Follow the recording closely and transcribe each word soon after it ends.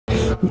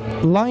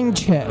Line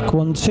check,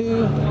 1,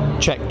 2.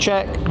 Check,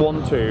 check,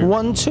 1, 2.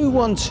 1, 2,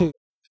 1, 2.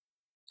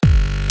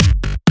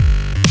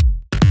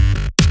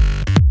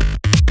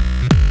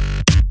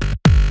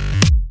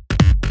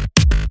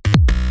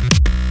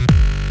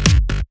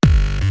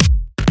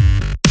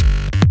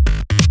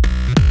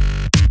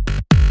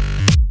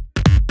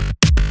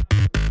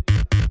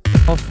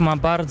 Off ma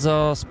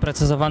bardzo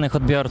sprecyzowanych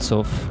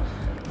odbiorców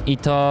i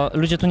to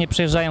ludzie tu nie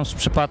przyjeżdżają z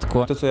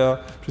przypadku. To, co ja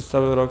przez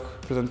cały rok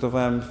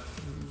prezentowałem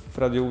w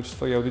radiu w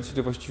swojej audycji,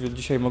 to właściwie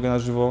dzisiaj mogę na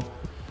żywo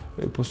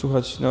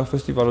posłuchać na Off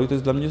Festivalu i to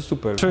jest dla mnie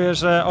super. Czuję,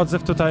 że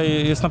odzew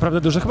tutaj jest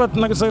naprawdę duży. Chyba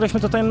zagraliśmy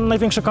tutaj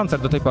największy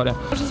koncert do tej pory.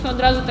 Poszliśmy od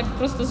razu tak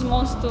prosto z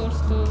mostu,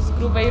 z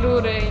grubej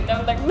rury i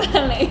tam tak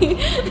dalej.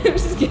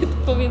 Wszystkie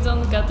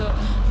powiedzonka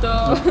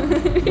to...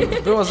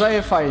 Było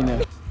fajnie.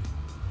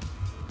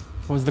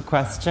 What was the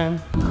question?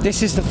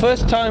 This is the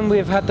first time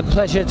we've had the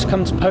pleasure to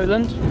come to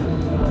Poland,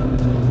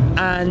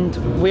 and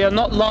we are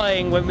not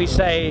lying when we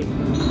say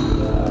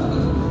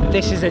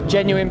this is a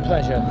genuine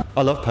pleasure.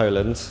 I love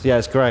Poland. Yeah,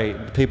 it's great.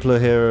 The people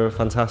here are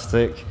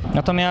fantastic.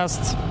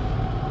 Natomiast,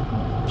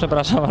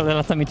 przepraszam, ale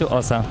lata mi tu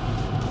osa.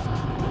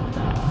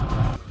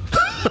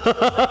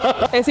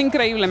 Es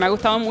increíble, me ha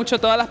gustado mucho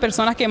todas las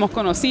personas que hemos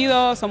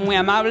conocido, son muy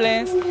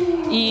amables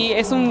y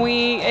es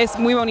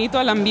muy bonito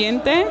el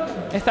ambiente,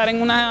 estar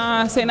en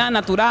una escena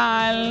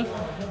natural,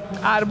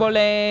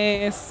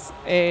 árboles,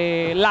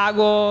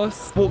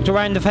 lagos. Walked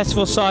around the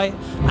festival site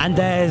and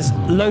there's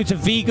loads of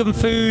vegan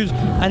food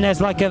and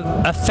there's like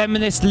a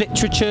feminist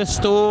literature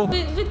store.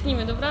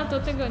 Wytnijmy, dobra? To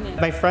tego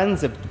nie. My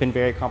friends have been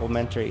very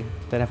complimentary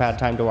that have had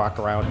time to walk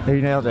around.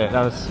 You nailed it.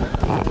 That was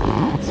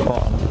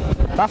spot on.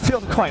 That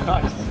feels quite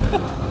nice.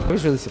 I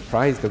was really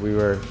surprised that we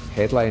were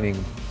headlining.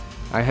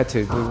 I had to,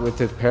 with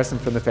the person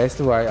from the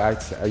festival, are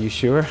you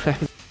sure?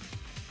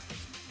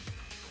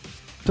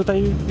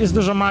 Tutaj jest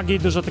dużo magii,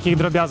 dużo takich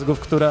drobiazgów,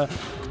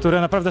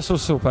 które naprawdę są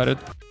super.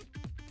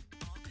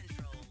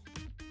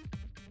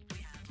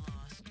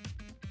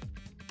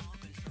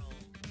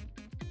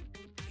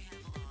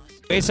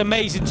 It's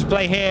amazing to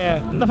play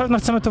here. Na pewno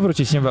chcemy tu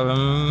wrócić niebawem.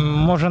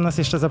 Może nas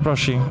jeszcze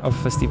zaprosi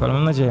Off Festival,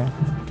 mam nadzieję.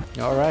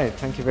 All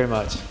right, thank you very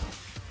much.